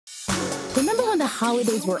when the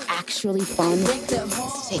holidays were actually fun?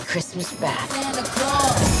 Let's take Christmas back.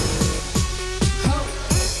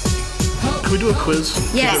 Can we do a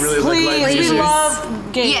quiz? Yes, really, please. We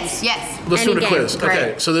love games. Yes. Let's do a quiz. Great.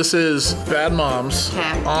 Okay, so this is Bad Moms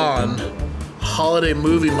on Holiday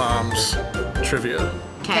Movie Moms trivia.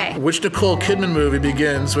 Okay. Which Nicole Kidman movie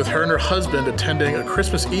begins with her and her husband attending a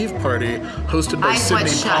Christmas Eve party hosted by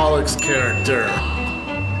Sidney Pollock's character?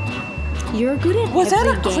 You're good at Was that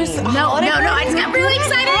a game. Christmas? No, I just got really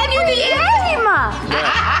excited. I knew the game.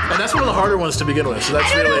 Yeah. And that's one of the harder ones to begin with, so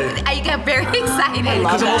that's really... I got very excited.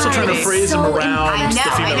 Because I'm also trying to phrase them around the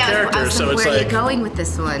female characters, so it's where like... are you going with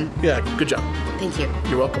this one? Yeah, good job. Thank you.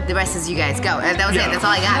 You're welcome. The rest is you guys. Go. That was it. That's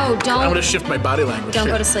all I got. No, don't. I'm gonna shift my body language. Don't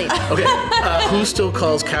here. go to sleep. Okay, who still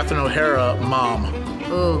calls Catherine O'Hara mom?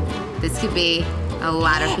 Ooh, this could be a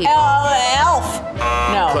lot of people. Elf.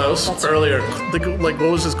 No. Close. Earlier. Like,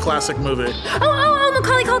 what was his classic movie? Oh,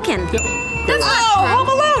 Macaulay Culkin. Yep. That's Home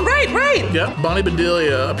Alone. Right. Yeah. Bonnie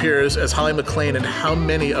Bedelia appears as Holly McClane in how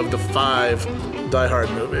many of the 5 Die Hard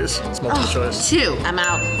movies? It's multiple choice. 2. I'm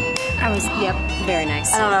out. Yep, very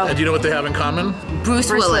nice. I don't know. And do you know what they have in common? Bruce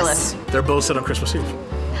Willis. They're both set on Christmas Eve.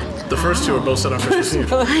 The first 2 are both set on Christmas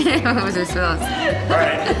Eve. All I know Bruce Willis.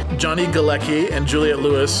 right. Johnny Galecki and Juliette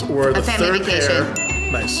Lewis were the Family third Vacation.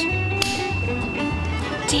 pair. Nice.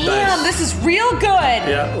 Damn, this is real good.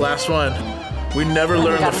 Yeah, last one. We never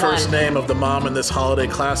learn the first one. name of the mom in this holiday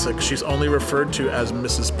classic. She's only referred to as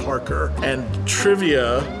Mrs. Parker. And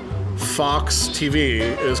trivia, Fox TV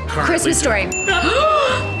is currently... Christmas Story.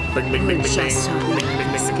 Bing, bing, bing, bing, bing, bing, bing,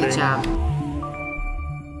 bing, bing, Good bing. job.